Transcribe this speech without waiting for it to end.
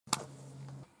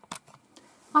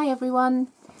Hi everyone,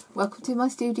 welcome to my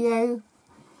studio.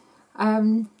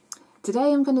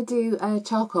 Today I'm going to do a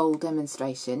charcoal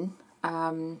demonstration.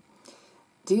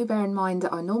 Do bear in mind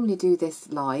that I normally do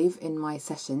this live in my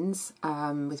sessions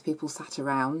with people sat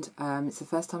around. It's the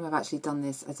first time I've actually done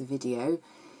this as a video,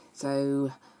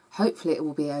 so hopefully it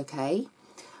will be okay.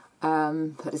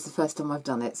 But it's the first time I've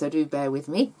done it, so do bear with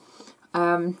me.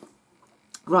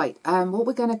 What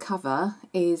we're going to cover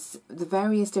is the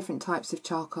various different types of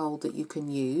charcoal that you can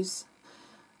use.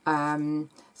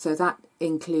 So that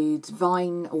includes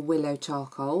vine or willow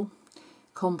charcoal,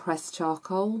 compressed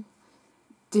charcoal,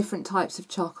 different types of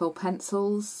charcoal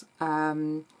pencils,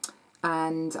 and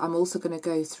I'm also going to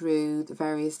go through the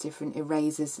various different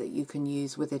erasers that you can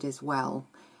use with it as well.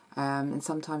 And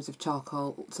some types of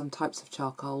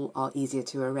charcoal are easier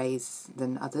to erase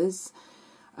than others.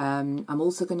 I'm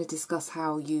also going to discuss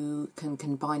how you can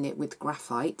combine it with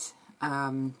graphite,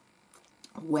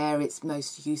 where it's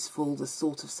most useful, the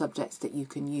sort of subjects that you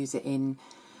can use it in,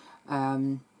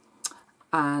 and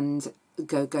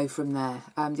go from there.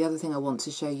 The other thing I want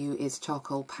to show you is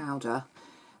charcoal powder.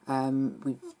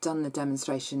 We've done the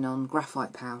demonstration on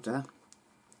graphite powder.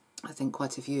 I think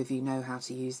quite a few of you know how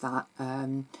to use that.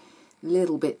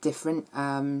 Little bit different,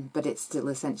 but it's still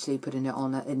essentially putting it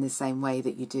on in the same way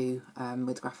that you do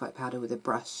with graphite powder with a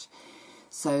brush.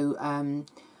 So I'm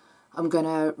going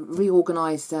to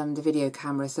reorganise the video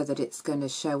camera so that it's going to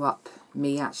show up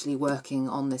me actually working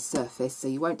on this surface, so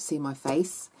you won't see my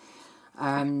face,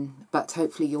 but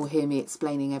hopefully you'll hear me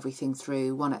explaining everything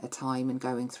through one at a time and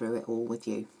going through it all with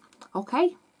you.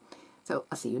 Okay, so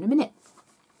I'll see you in a minute.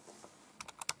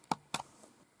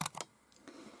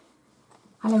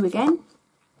 Hello again.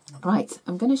 Right,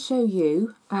 I'm going to show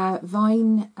you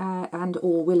vine and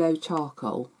or willow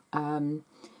charcoal,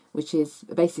 which is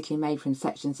basically made from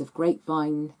sections of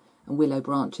grapevine and willow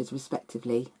branches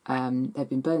respectively. They've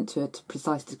been burnt to a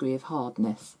precise degree of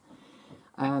hardness.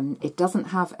 It doesn't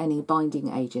have any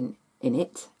binding agent in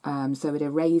it, so it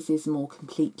erases more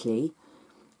completely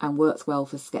and works well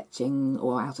for sketching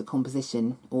or out of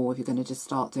composition, or if you're going to just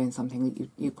start doing something that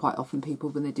you quite often people,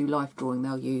 when they do life drawing,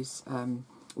 they'll use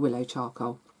willow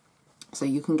charcoal. So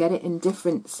you can get it in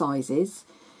different sizes.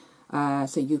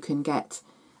 So you can get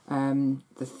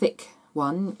the thick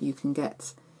one, you can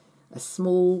get a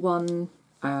small one,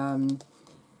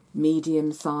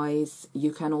 medium size.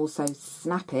 You can also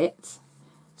snap it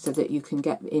so that you can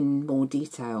get in more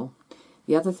detail.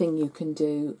 The other thing you can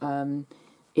do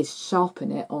is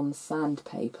sharpen it on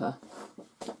sandpaper.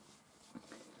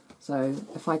 So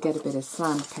if I get a bit of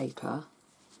sandpaper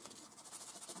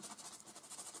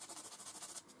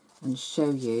and show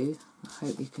you, I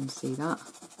hope you can see that.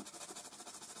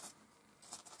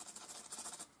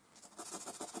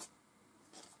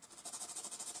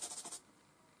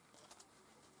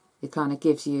 It kind of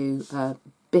gives you a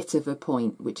bit of a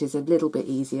point, which is a little bit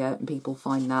easier, and people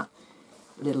find that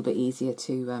a little bit easier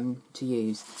to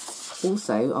use.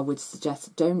 Also, I would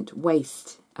suggest don't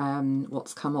waste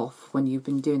what's come off when you've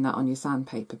been doing that on your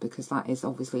sandpaper, because that is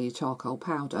obviously your charcoal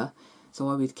powder. So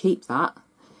I would keep that,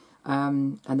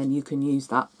 and then you can use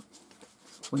that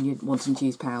when you're wanting to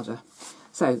use powder.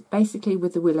 So basically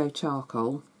with the willow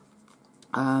charcoal,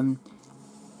 you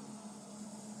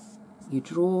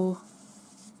draw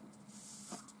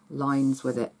lines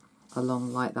with it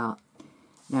along like that.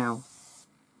 Now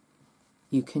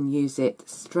you can use it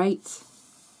straight,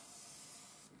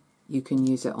 you can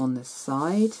use it on the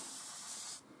side,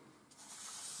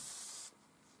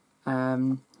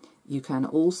 you can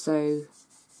also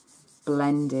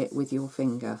blend it with your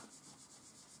finger,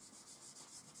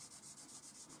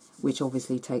 which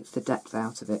obviously takes the depth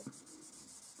out of it.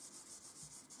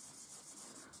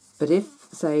 But if,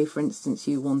 say for instance,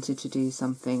 you wanted to do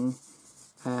something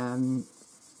and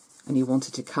you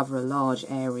wanted to cover a large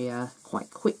area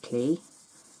quite quickly,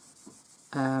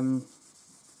 vine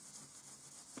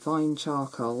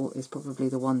charcoal is probably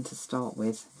the one to start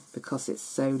with, because it's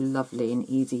so lovely and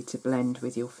easy to blend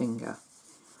with your finger.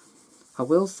 I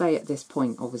will say at this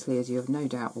point, obviously, as you have no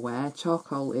doubt aware,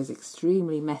 charcoal is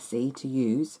extremely messy to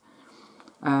use,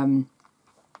 and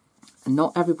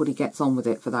not everybody gets on with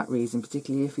it for that reason,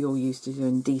 particularly if you're used to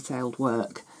doing detailed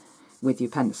work with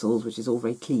your pencils, which is all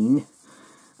very clean.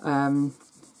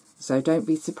 So don't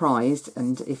be surprised,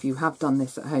 and if you have done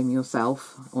this at home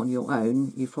yourself on your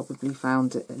own, you've probably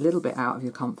found it a little bit out of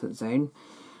your comfort zone.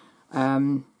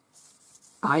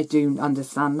 I do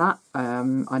understand that.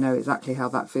 I know exactly how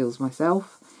that feels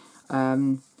myself.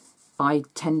 I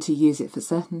tend to use it for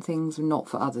certain things and not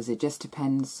for others. It just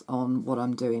depends on what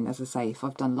I'm doing. As I say, if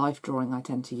I've done life drawing, I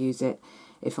tend to use it.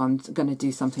 If I'm going to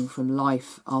do something from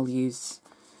life, I'll use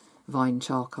Vine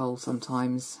charcoal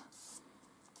sometimes.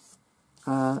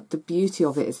 The beauty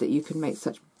of it is that you can make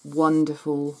such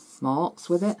wonderful marks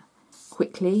with it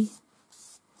quickly.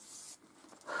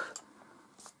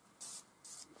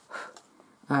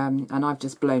 And I've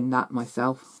just blown that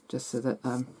myself, just so that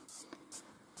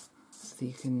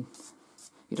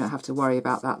you don't have to worry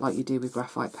about that like you do with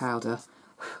graphite powder,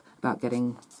 about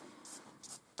getting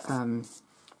any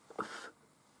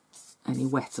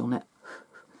wet on it.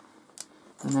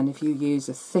 And then if you use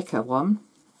a thicker one,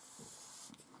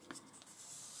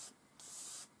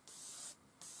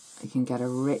 you can get a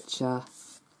richer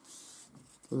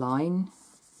line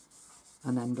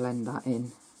and then blend that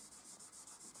in.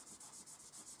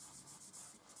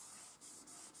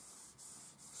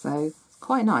 So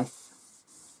quite nice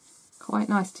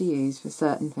to use for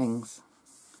certain things.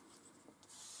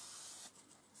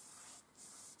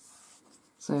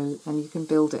 So, and you can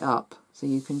build it up, so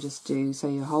you can just do, so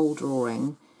your whole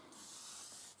drawing,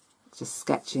 just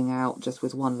sketching out just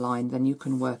with one line, then you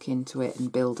can work into it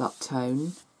and build up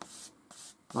tone,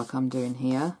 like I'm doing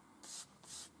here.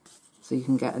 So you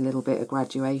can get a little bit of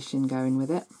graduation going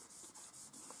with it.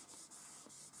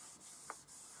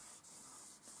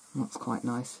 That's quite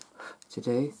nice to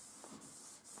do.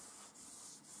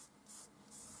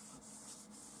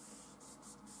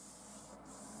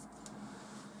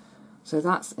 So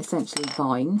that's essentially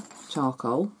Vine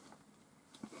charcoal.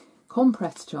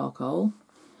 Compressed charcoal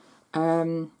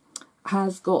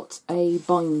has got a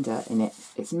binder in it.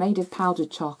 It's made of powdered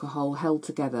charcoal held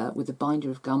together with a binder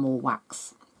of gum or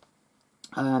wax.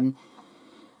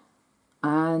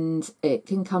 And it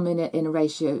can come in a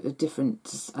ratio of different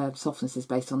softnesses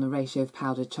based on the ratio of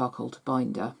powdered charcoal to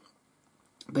binder.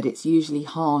 But it's usually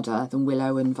harder than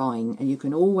willow and vine, and you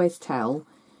can always tell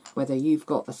whether you've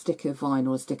got a stick of vine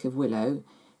or a stick of willow,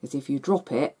 is if you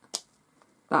drop it,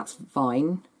 that's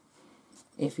vine.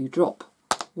 If you drop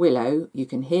willow, you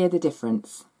can hear the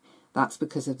difference. That's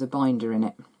because of the binder in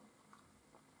it.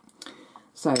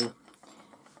 So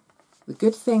the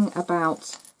good thing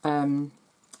about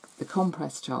the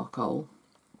compressed charcoal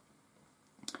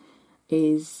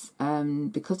is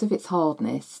because of its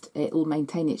hardness, it will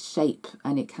maintain its shape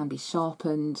and it can be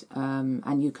sharpened,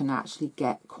 and you can actually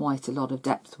get quite a lot of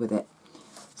depth with it.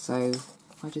 So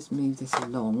if I just move this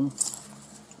along,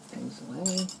 it goes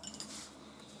away,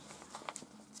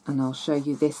 and I'll show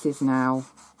you, this is now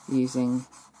using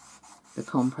the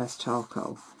compressed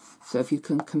charcoal. So if you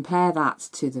can compare that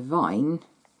to the vine,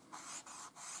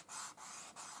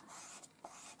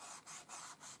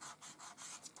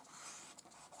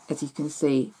 as you can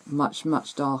see, much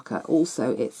darker.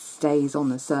 Also, it stays on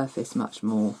the surface much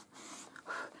more,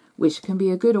 which can be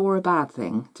a good or a bad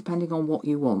thing, depending on what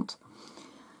you want.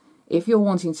 If you're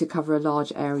wanting to cover a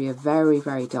large area very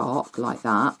dark like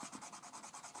that,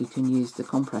 you can use the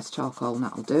compressed charcoal and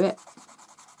that'll do it.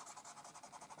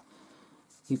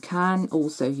 You can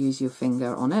also use your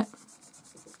finger on it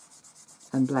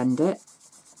and blend it,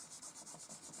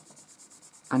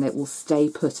 and it will stay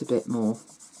put a bit more.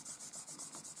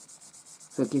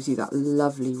 So it gives you that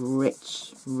lovely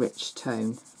rich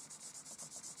tone.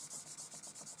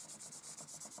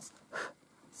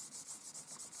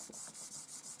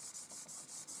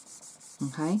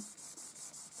 Okay.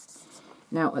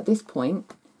 Now at this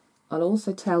point, I'll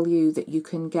also tell you that you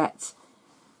can get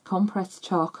compressed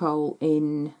charcoal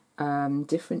in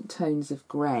different tones of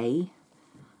grey.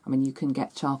 I mean, you can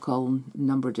get charcoal, a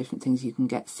number of different things. You can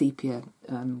get sepia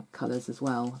colours as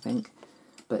well, I think.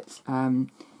 But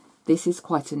this is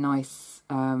quite a nice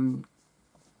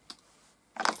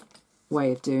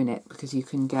way of doing it, because you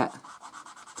can get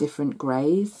different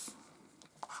greys,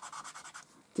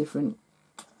 different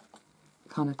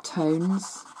kind of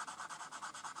tones.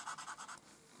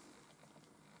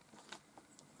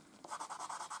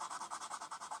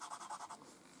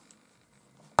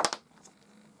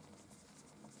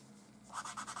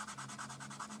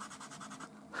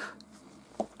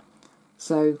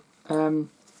 So the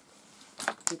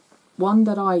one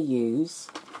that I use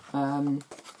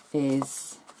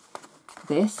is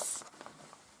this,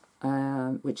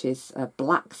 which is a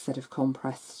black set of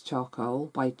compressed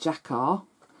charcoal by Jacquard.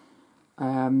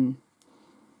 Let's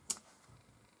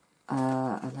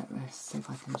see if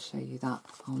I can show you that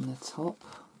on the top.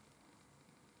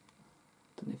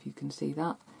 Don't know if you can see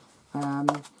that.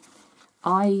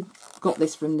 I got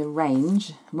this from the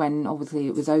range when obviously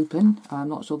it was open. I'm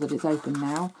not sure that it's open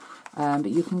now, but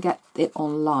you can get it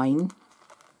online.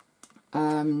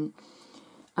 And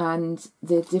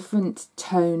the different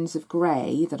tones of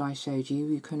grey that I showed you,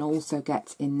 you can also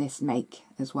get in this make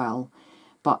as well.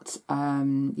 But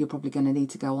you're probably going to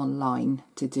need to go online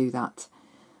to do that.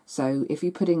 So if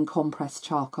you put in compressed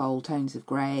charcoal tones of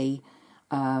grey,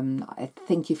 I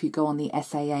think if you go on the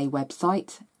SAA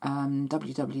website,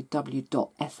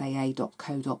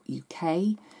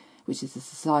 www.saa.co.uk, which is the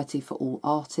Society for All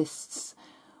Artists,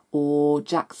 or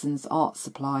Jackson's Art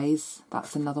Supplies,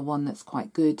 that's another one that's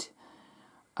quite good.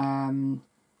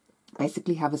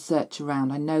 Basically have a search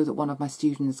around. I know that one of my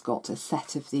students got a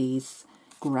set of these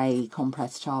grey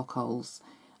compressed charcoals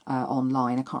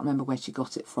online. I can't remember where she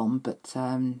got it from, but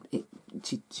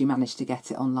she managed to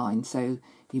get it online, so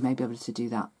you may be able to do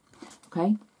that.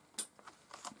 Okay.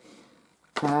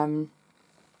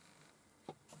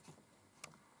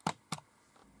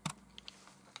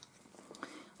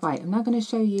 Right, I'm now going to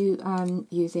show you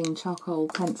using charcoal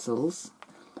pencils.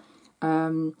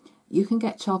 You can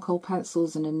get charcoal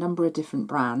pencils in a number of different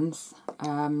brands,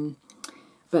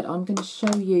 but I'm going to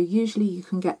show you, usually you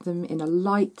can get them in a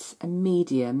light, a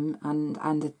medium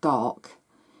and a dark,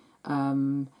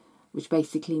 which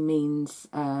basically means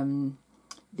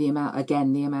the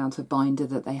amount of binder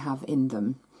that they have in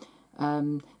them.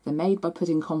 They're made by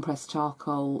putting compressed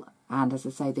charcoal and, as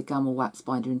I say, the gum or wax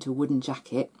binder into a wooden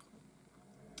jacket.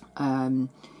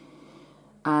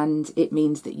 And it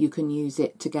means that you can use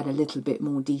it to get a little bit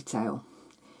more detail.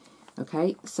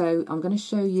 Okay, so I'm going to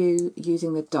show you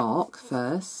using the dark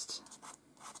first.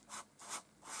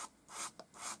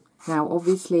 Now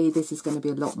obviously this is going to be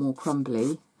a lot more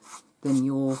crumbly than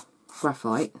your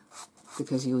graphite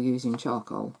because you're using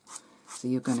charcoal, so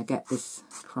you're going to get this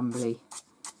crumbly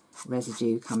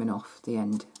residue coming off the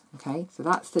end. Okay, so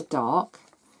that's the dark.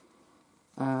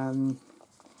 And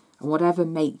whatever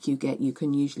make you get, you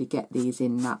can usually get these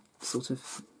in that sort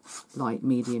of light,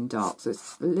 medium, dark. So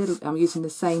it's a little, I'm using the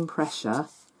same pressure,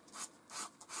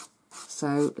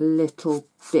 so a little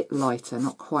bit lighter,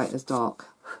 not quite as dark.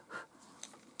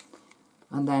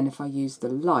 And then if I use the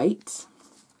light,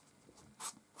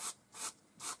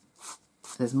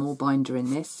 there's more binder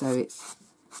in this, so it's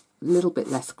a little bit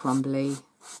less crumbly,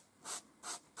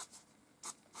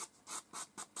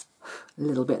 a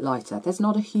little bit lighter. There's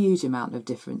not a huge amount of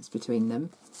difference between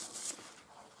them.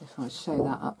 If I show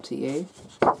that up to you.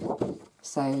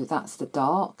 So that's the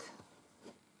dark,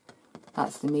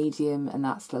 that's the medium, and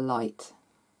that's the light.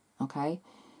 Okay,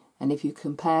 and if you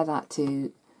compare that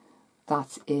to,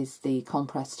 that is the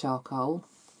compressed charcoal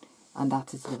and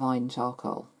that is the vine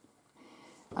charcoal.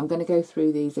 I'm going to go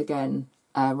through these again,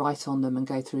 write on them and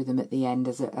go through them at the end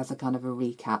as a kind of a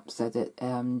recap, so that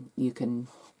you can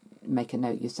make a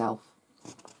note yourself.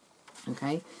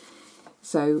 Okay,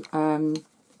 so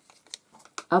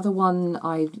other one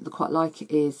I quite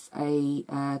like is a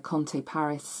Conte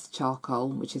Paris charcoal,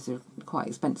 which is a quite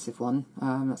expensive one.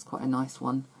 That's quite a nice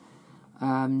one.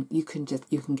 You can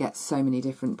get so many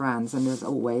different brands, and as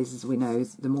always, as we know,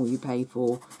 the more you pay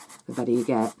for, the better you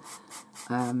get.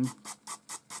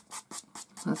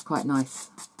 That's quite nice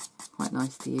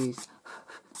to use.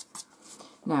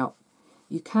 Now,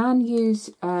 you can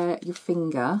use your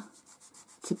finger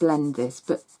to blend this,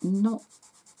 but not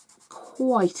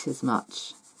quite as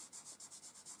much.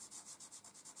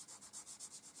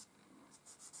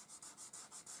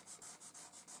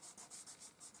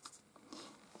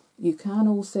 You can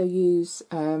also use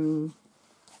you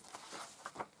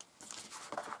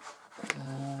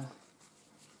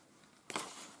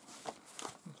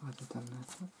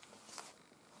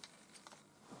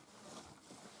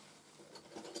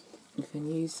can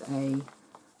use a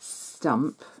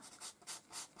stump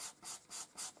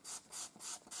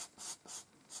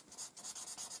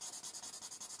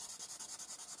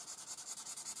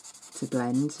to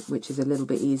blend, which is a little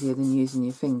bit easier than using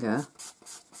your finger.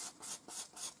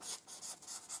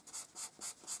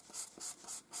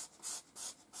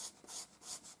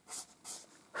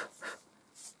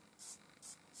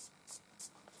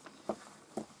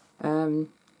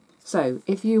 So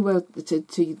if you were to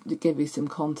give you some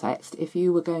context, if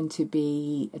you were going to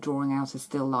be drawing out a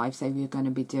still life, say you're going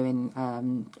to be doing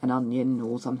an onion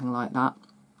or something like that,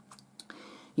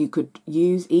 you could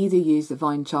either use the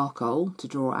vine charcoal to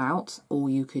draw out, or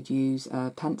you could use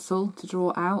a pencil to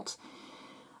draw out.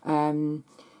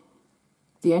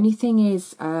 The only thing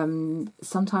is,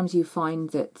 sometimes you find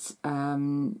that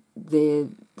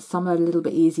some are a little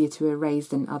bit easier to erase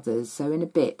than others. So in a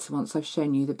bit, once I've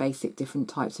shown you the basic different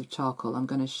types of charcoal, I'm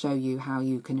going to show you how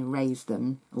you can erase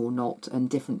them or not, and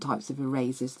different types of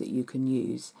erasers that you can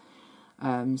use.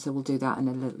 So we'll do that in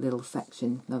another little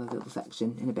section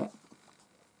in a bit.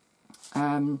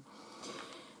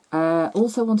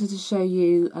 Also wanted to show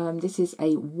you, this is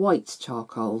a white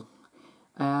charcoal.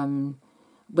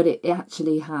 But it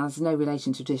actually has no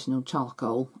relation to traditional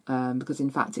charcoal, because in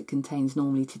fact it contains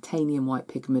normally titanium white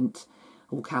pigment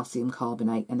or calcium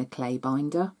carbonate and a clay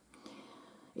binder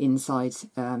inside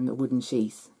a wooden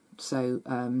sheath. So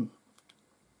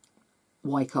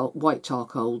white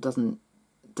charcoal does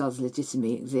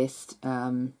legitimately exist,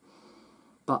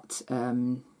 but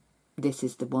this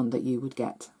is the one that you would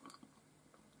get.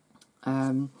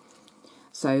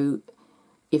 So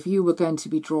if you were going to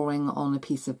be drawing on a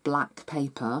piece of black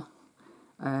paper,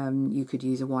 you could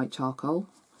use a white charcoal.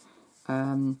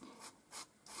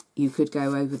 You could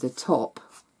go over the top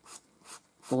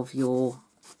of your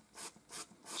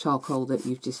charcoal that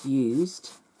you've just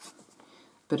used,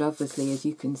 but obviously, as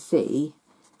you can see,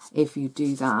 if you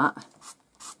do that,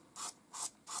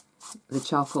 the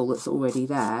charcoal that's already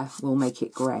there will make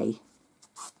it grey.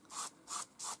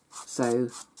 So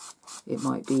it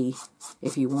might be,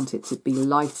 if you want it to be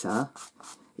lighter,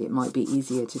 it might be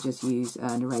easier to just use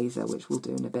an eraser, which we'll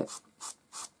do in a bit.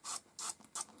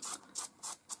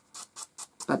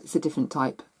 But it's a different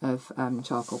type of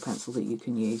charcoal pencil that you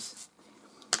can use.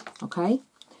 Okay.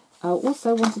 I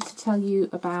also wanted to tell you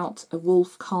about a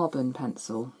Wolf Carbon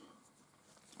pencil,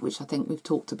 which I think we've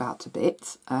talked about a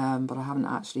bit, but I haven't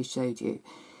actually showed you.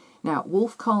 Now,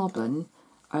 Wolf Carbon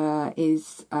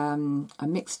is a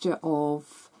mixture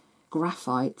of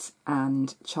graphite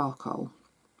and charcoal.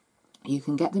 You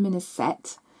can get them in a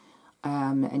set,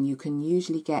 and you can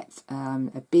usually get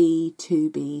a B,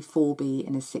 2B, 4B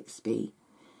and a 6B.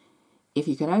 If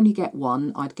you can only get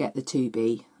one, I'd get the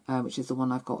 2B, which is the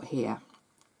one I've got here.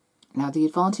 Now, the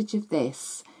advantage of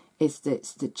this is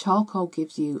that the charcoal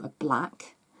gives you a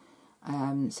black,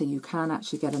 so you can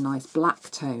actually get a nice black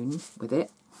tone with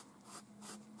it.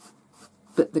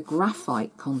 But the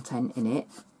graphite content in it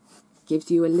gives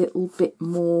you a little bit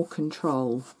more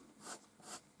control.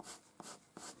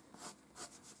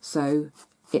 So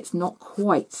it's not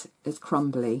quite as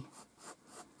crumbly.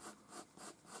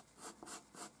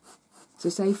 So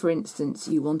say, for instance,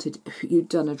 you'd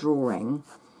done a drawing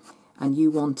and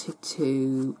you wanted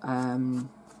to,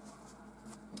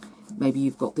 maybe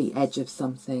you've got the edge of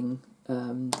something,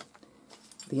 the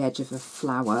edge of a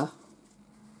flower,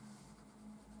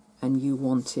 and you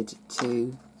wanted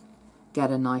to get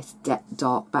a nice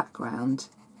dark background,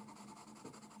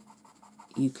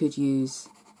 you could use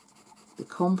the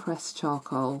compressed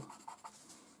charcoal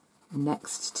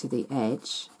next to the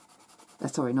edge.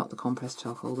 Sorry, not the compressed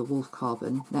charcoal, the Wolf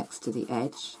Carbon next to the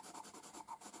edge.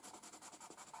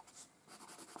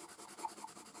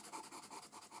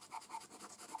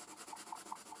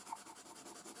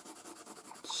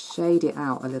 Shade it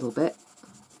out a little bit.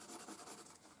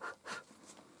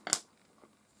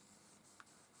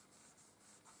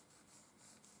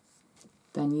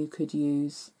 Then you could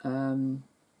use your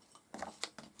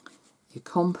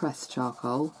compressed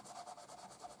charcoal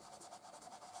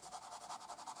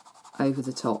over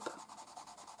the top,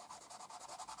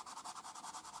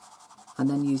 and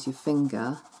then use your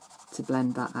finger to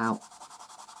blend that out.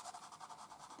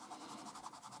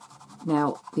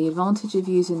 Now, the advantage of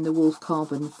using the Wolf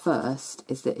Carbon first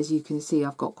is that, as you can see,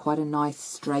 I've got quite a nice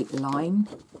straight line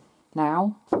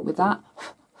now with that.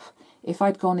 If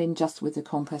I'd gone in just with the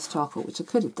compressed charcoal, which I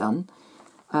could have done,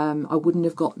 I wouldn't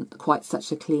have got quite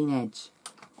such a clean edge.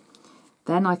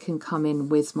 Then I can come in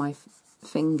with my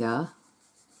finger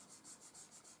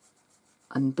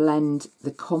and blend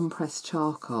the compressed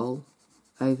charcoal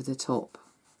over the top.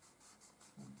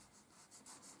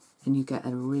 And you get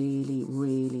a really,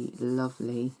 really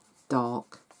lovely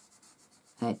dark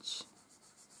edge,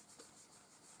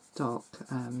 dark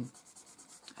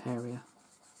area.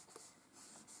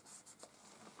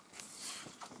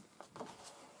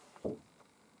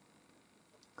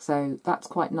 So that's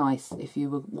quite nice if you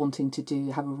were wanting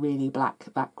to have a really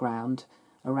black background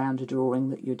around a drawing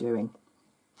that you're doing.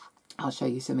 I'll show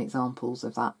you some examples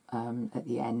of that at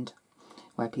the end,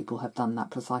 where people have done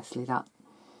that, precisely that.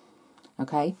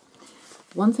 Okay.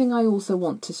 One thing I also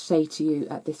want to say to you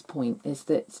at this point is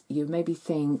that you may be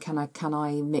saying, can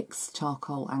I mix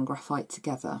charcoal and graphite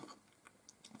together?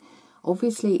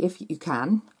 Obviously, if you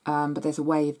can, but there's a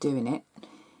way of doing it.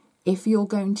 If you're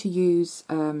going to use,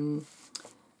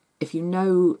 if you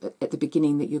know at the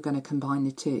beginning that you're going to combine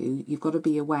the two, you've got to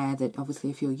be aware that obviously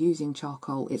if you're using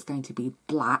charcoal, it's going to be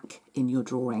black in your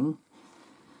drawing.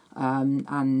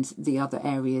 And the other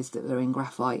areas that are in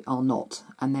graphite are not,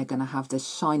 and they're going to have the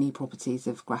shiny properties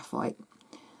of graphite,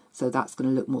 so that's going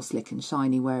to look more slick and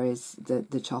shiny, whereas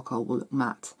the charcoal will look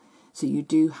matte. So you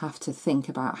do have to think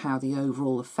about how the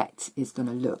overall effect is going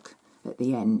to look at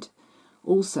the end.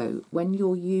 Also, when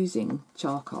you're using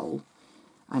charcoal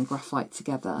and graphite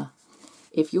together,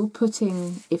 if you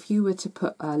were to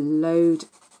put a load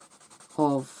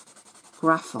of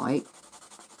graphite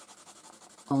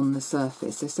on the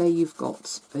surface. So say you've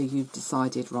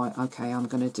decided, right, okay, I'm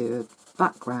going to do a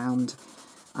background,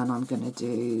 and I'm going to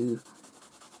do,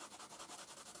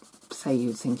 say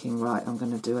you're thinking, right, I'm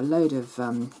going to do a load of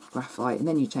graphite, and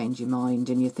then you change your mind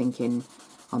and you're thinking,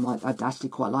 I'd actually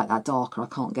quite like that darker, I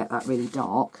can't get that really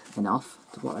dark enough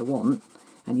to what I want,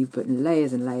 and you've put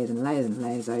layers and layers and layers and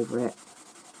layers over it.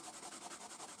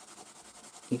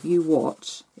 If you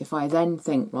watch, if I then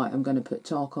think, right, I'm going to put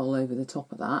charcoal over the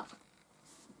top of that,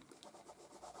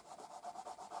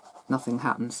 nothing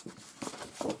happens.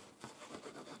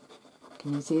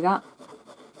 Can you see that?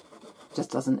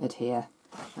 Just doesn't adhere.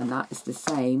 And that is the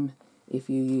same if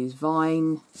you use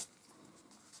Vine,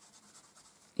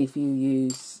 if you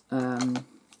use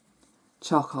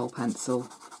charcoal pencil,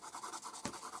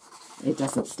 it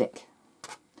doesn't stick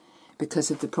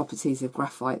because of the properties of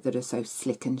graphite that are so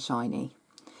slick and shiny.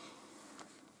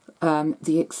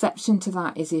 The exception to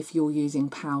that is if you're using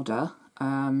powder,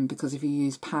 because if you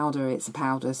use powder, it's a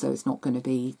powder, so it's not going to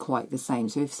be quite the same.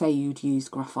 So if, say, you'd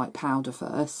used graphite powder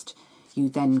first, you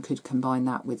then could combine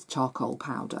that with charcoal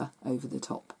powder over the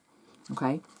top.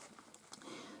 Okay?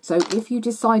 So if you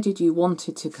decided you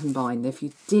wanted to combine, if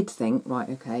you did think, right,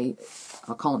 okay,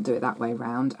 I can't do it that way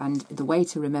round, and the way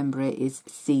to remember it is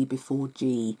C before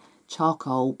G,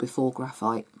 charcoal before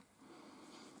graphite.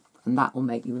 And that will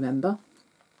make you remember.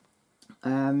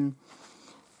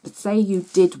 But say you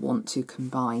did want to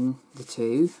combine the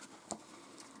two,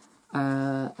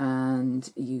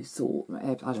 and you thought,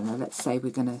 I don't know, let's say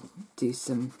we're going to do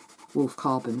some Wolf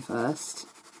Carbon first,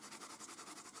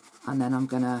 and then I'm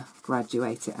going to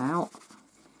graduate it out,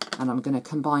 and I'm going to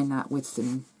combine that with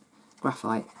some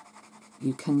graphite.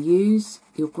 You can use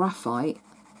your graphite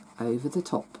over the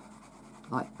top,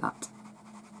 like that.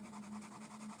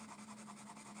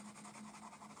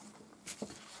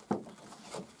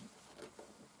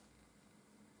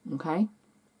 Okay.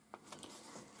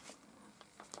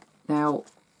 Now,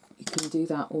 you can do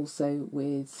that also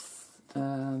with,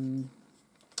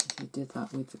 if you did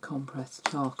that with the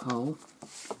compressed charcoal,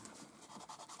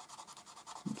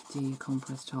 you could do your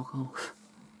compressed charcoal.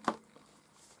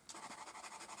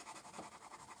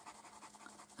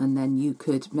 And then you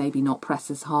could maybe not press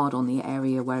as hard on the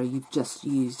area where you've just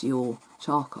used your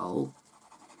charcoal,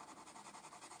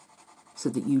 so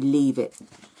that you leave it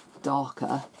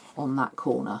darker on that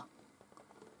corner.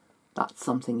 That's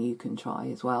something you can try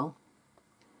as well.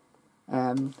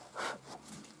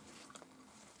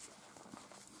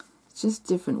 It's just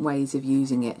different ways of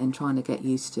using it and trying to get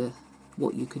used to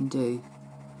what you can do.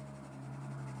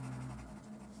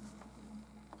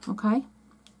 Okay.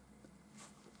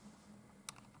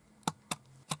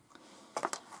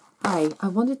 Hi, I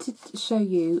wanted to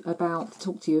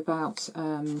talk to you about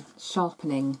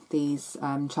sharpening these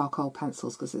charcoal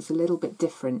pencils, because it's a little bit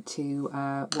different to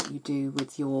what you do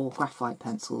with your graphite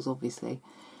pencils, obviously,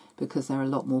 because they're a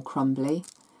lot more crumbly.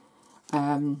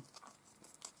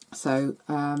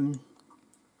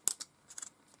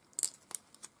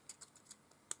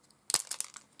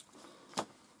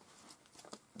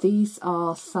 These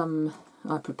are some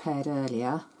I prepared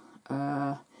earlier.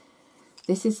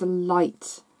 This is a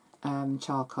light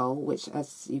charcoal, which,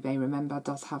 as you may remember,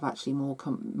 does have actually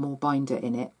more binder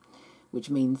in it, which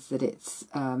means that it's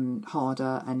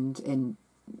harder and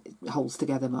it holds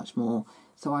together much more.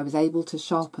 So I was able to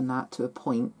sharpen that to a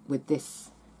point with this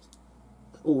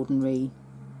ordinary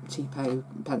cheapo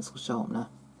pencil sharpener.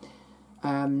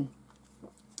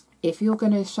 If you're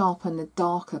going to sharpen a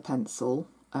darker pencil,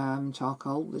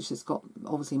 charcoal, which has got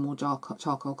obviously more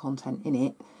charcoal content in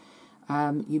it,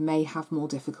 you may have more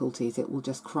difficulties. It will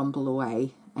just crumble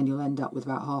away and you'll end up with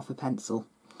about half a pencil.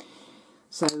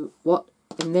 So what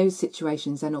in those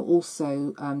situations, then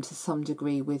also to some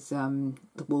degree with the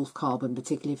Wolf Carbon,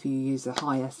 particularly if you use a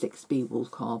higher 6B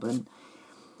Wolf Carbon,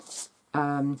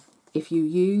 if you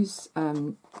use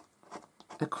a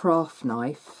craft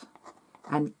knife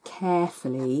and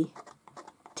carefully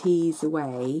tease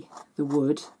away the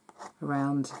wood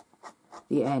around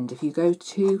the end, if you go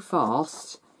too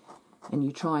fast and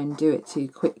you try and do it too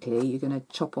quickly, you're going to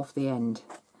chop off the end.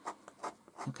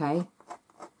 Okay,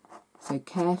 so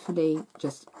carefully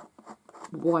just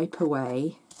wipe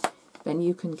away. Then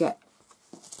you can get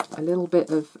a little bit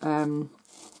of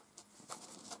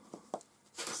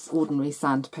ordinary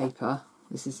sandpaper.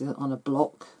 This is on a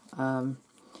block, and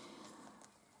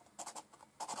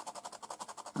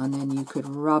then you could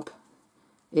rub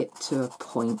it to a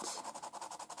point,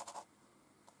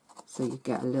 so you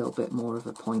get a little bit more of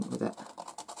a point with it.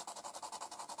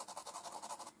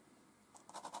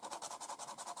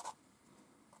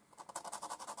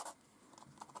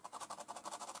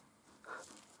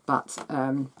 But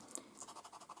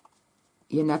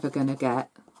you're never going to get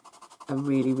a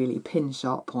really, really pin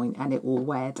sharp point, and it will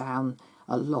wear down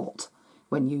a lot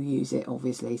when you use it,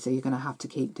 obviously, so you're going to have to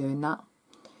keep doing that.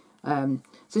 So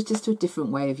it's just a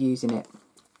different way of using it.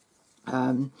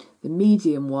 The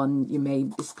medium one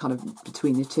is kind of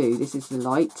between the two. This is the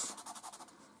light,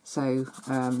 so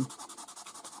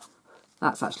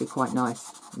that's actually quite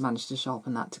nice. I managed to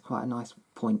sharpen that to quite a nice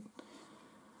point.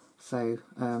 So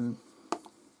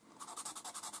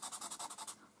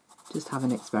just have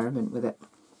an experiment with it.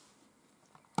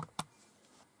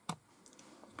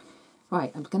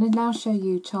 Right, I'm going to now show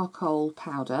you charcoal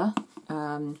powder.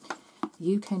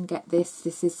 You can get this.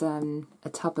 This is a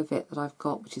tub of it that I've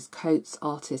got, which is Coats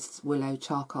Artists Willow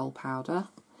Charcoal Powder.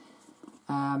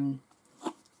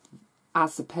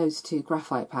 As opposed to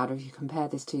graphite powder, if you compare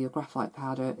this to your graphite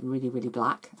powder, really, really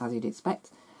black, as you'd expect.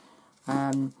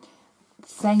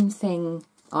 Same thing,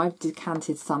 I've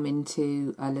decanted some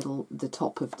into the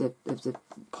top of the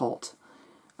pot,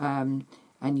 and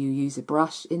you use a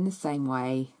brush in the same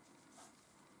way.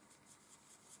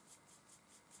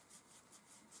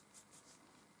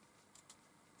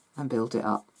 And build it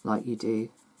up like you do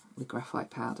with graphite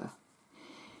powder.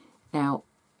 Now,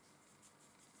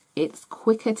 it's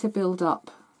quicker to build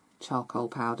up charcoal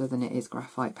powder than it is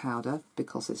graphite powder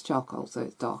because it's charcoal, so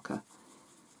it's darker.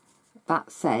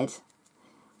 That said,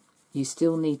 you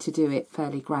still need to do it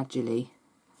fairly gradually.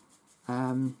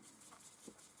 And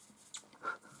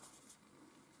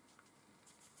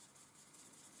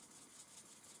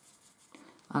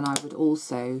I would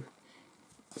also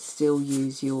still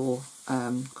use your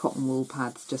cotton wool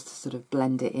pads just to sort of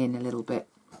blend it in a little bit.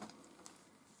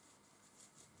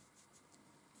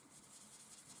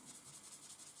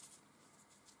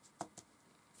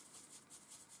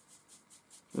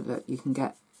 But look, you can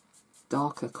get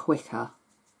darker quicker.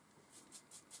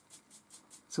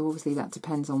 So obviously that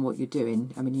depends on what you're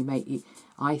doing. I mean,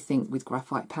 I think with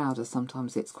graphite powder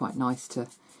sometimes it's quite nice to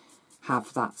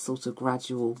have that sort of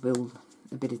gradual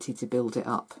ability to build it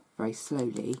up very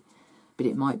slowly. But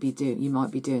it might be you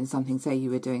might be doing something, say you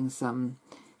were doing some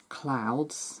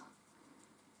clouds,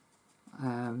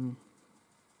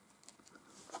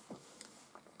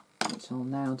 which I'll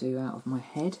now do out of my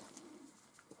head.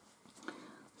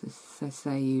 So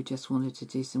say you just wanted to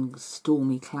do some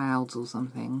stormy clouds or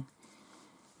something,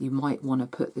 you might want to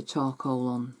put the charcoal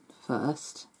on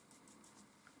first,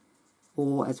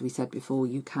 or as we said before,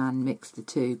 you can mix the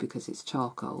two because it's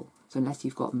charcoal, so unless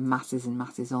you've got masses and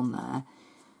masses on there,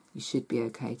 you should be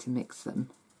okay to mix them.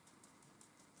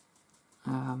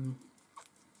 And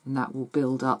that will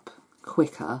build up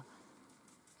quicker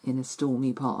in a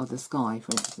stormy part of the sky,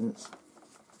 for instance.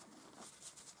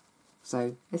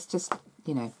 So it's just,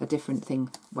 you know, a different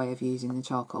way of using the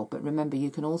charcoal. But remember, you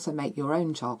can also make your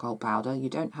own charcoal powder. You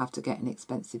don't have to get an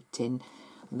expensive tin.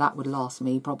 That would last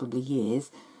me probably years.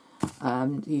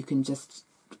 You can just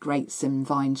grate some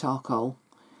vine charcoal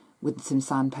with some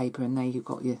sandpaper, and you've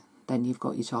got your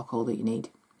charcoal that you need,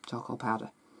 charcoal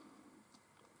powder.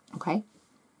 Okay.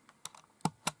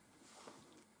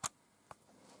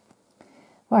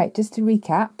 Right, just to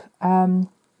recap,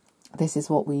 this is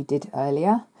what we did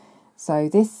earlier. So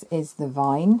this is the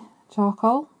vine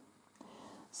charcoal.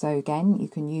 So again, you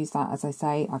can use that, as I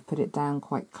say, I've put it down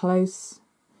quite close,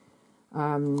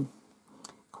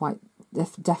 quite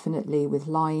definitely with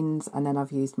lines, and then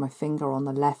I've used my finger on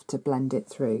the left to blend it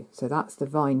through. So that's the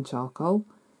vine charcoal.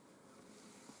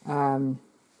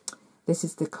 This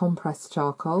is the compressed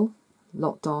charcoal, a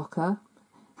lot darker,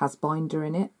 has binder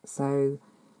in it, so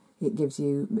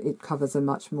it covers a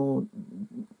much more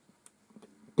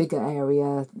bigger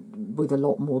area with a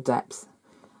lot more depth,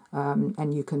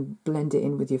 and you can blend it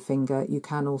in with your finger. You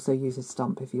can also use a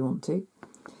stump if you want to.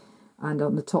 And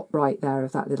on the top right there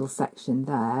of that little section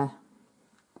there,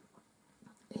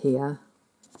 here,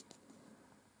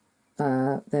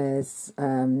 that's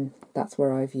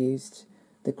where I've used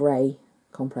the grey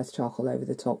compressed charcoal over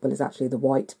the top. Well, it's actually the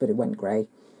white, but it went grey.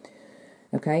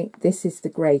 Okay, this is the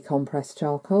grey compressed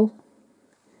charcoal.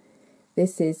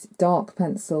 This is dark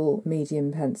pencil,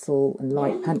 medium pencil and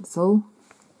light pencil.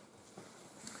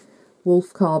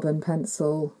 Wolf carbon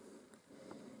pencil,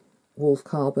 wolf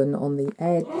carbon on the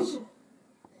edge.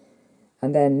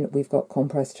 And then we've got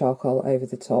compressed charcoal over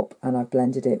the top, and I've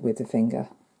blended it with the finger.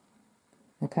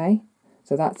 Okay,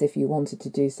 so that's if you wanted to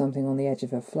do something on the edge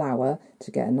of a flower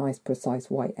to get a nice precise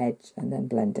white edge and then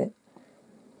blend it.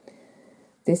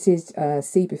 This is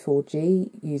C before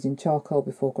G, using charcoal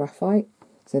before graphite.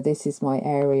 So this is my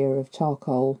area of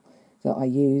charcoal that I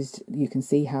used. You can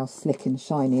see how slick and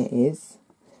shiny it is,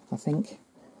 I think.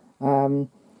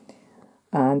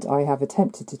 And I have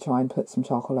attempted to try and put some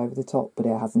charcoal over the top, but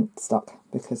it hasn't stuck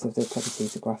because of the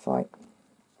properties of graphite.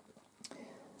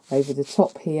 Over the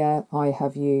top here, I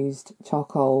have used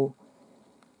charcoal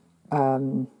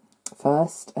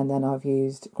first, and then I've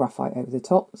used graphite over the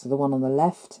top. So the one on the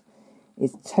left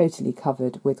is totally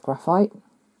covered with graphite.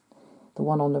 The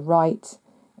one on the right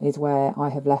is where I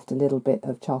have left a little bit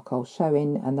of charcoal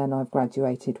showing, and then I've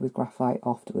graduated with graphite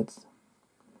afterwards.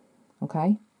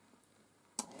 Okay?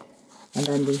 And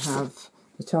then we have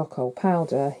the charcoal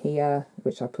powder here,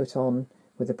 which I put on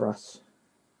with a brush.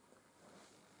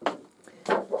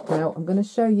 Now I'm going to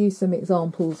show you some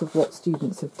examples of what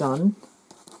students have done.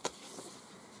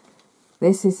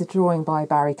 This is a drawing by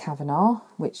Barry Kavanagh,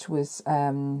 which was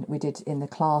we did in the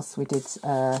class. We did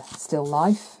still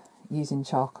life using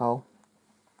charcoal.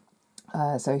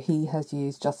 So he has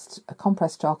used just a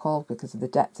compressed charcoal because of the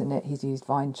depth in it. He's used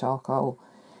vine charcoal,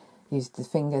 used the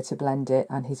finger to blend it,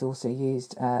 and he's also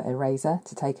used a razor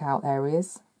to take out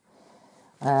areas.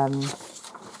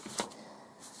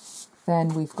 Then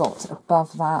we've got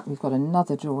above that, we've got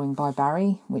another drawing by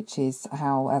Barry, which is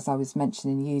how, as I was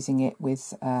mentioning, using it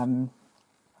with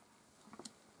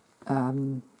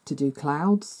to do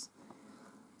clouds.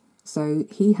 So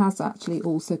he has actually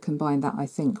also combined that, I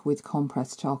think, with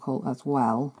compressed charcoal as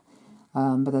well.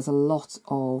 But there's a lot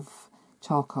of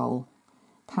charcoal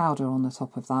powder on the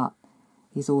top of that.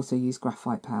 He's also used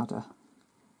graphite powder.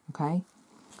 Okay,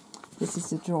 this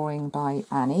is a drawing by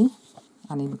Annie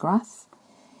McGrath.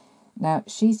 Now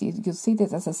you'll see that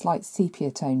there's a slight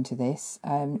sepia tone to this.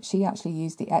 She actually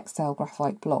used the XL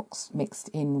graphite blocks mixed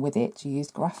in with it. She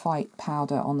used graphite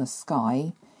powder on the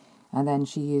sky, and then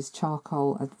she used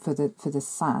charcoal for the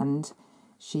sand.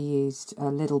 She used a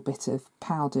little bit of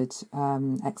powdered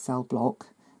XL block,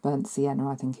 burnt sienna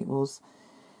I think it was,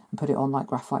 and put it on like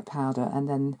graphite powder, and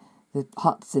then the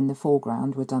huts in the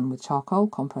foreground were done with charcoal,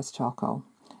 compressed charcoal,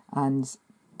 and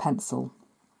pencil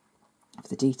for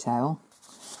the detail.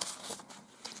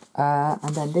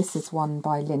 And then this is one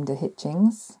by Linda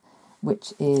Hitchings,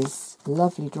 which is a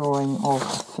lovely drawing of a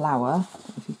flower,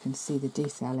 if you can see the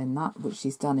detail in that, which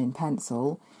she's done in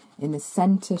pencil. In the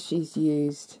centre she's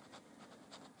used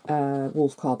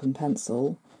Wolf Carbon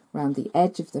pencil. Around the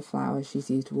edge of the flower she's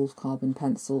used Wolf Carbon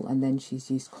pencil, and then she's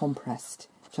used compressed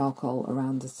charcoal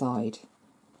around the side.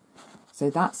 So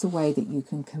that's a way that you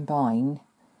can combine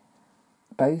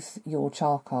both your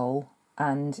charcoal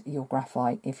and your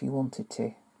graphite if you wanted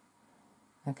to.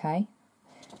 Okay,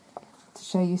 to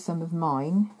show you some of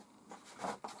mine.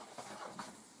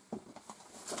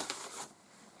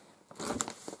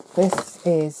 This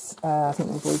is, I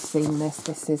think we've all seen this.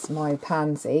 This is my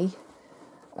pansy.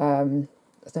 My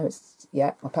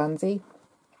pansy.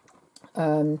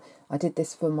 I did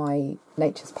this for my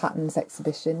Nature's Patterns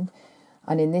exhibition,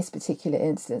 and in this particular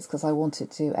instance, because I wanted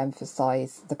to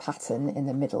emphasise the pattern in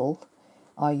the middle,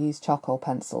 I used charcoal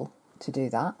pencil to do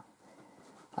that.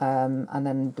 And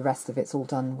then the rest of it's all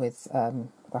done with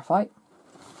graphite.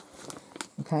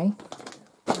 Okay.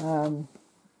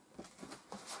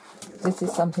 This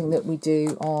is something that we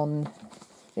do on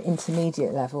the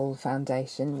intermediate level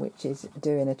foundation, which is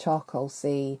doing a charcoal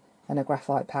sea and a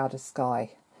graphite powder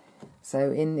sky.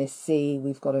 So in this sea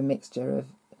we've got a mixture of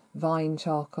vine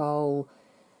charcoal,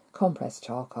 compressed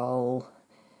charcoal,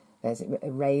 there's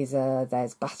eraser,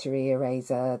 there's battery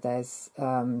eraser, there's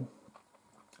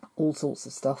all sorts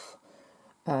of stuff.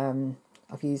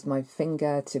 I've used my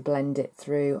finger to blend it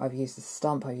through. I've used a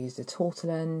stump, I've used a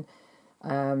tortillon,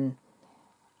 and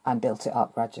built it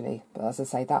up gradually. But as I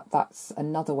say, that's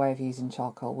another way of using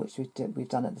charcoal, which we've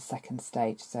done at the second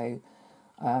stage. So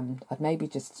I'd maybe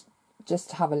just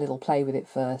have a little play with it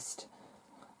first,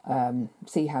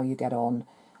 see how you get on.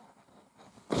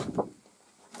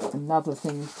 Another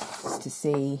thing to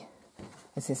see,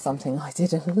 this is something I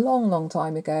did a long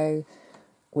time ago,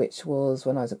 which was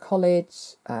when I was at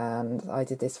college, and I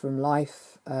did this from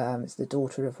life. It's the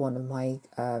daughter of one of my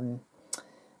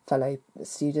fellow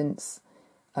students,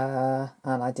 and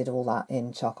I did all that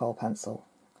in charcoal pencil.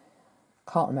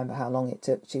 Can't remember how long it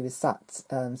took. She was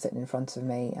sitting in front of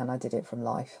me, and I did it from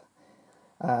life,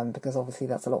 because obviously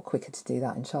that's a lot quicker to do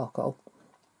that in charcoal.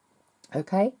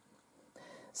 Okay,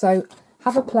 so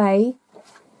have a play.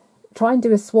 Try and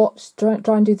do a swatch, try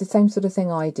and do the same sort of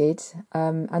thing I did,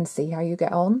 and see how you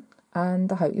get on. And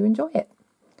I hope you enjoy it.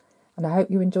 And I hope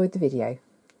you enjoyed the video.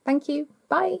 Thank you.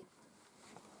 Bye.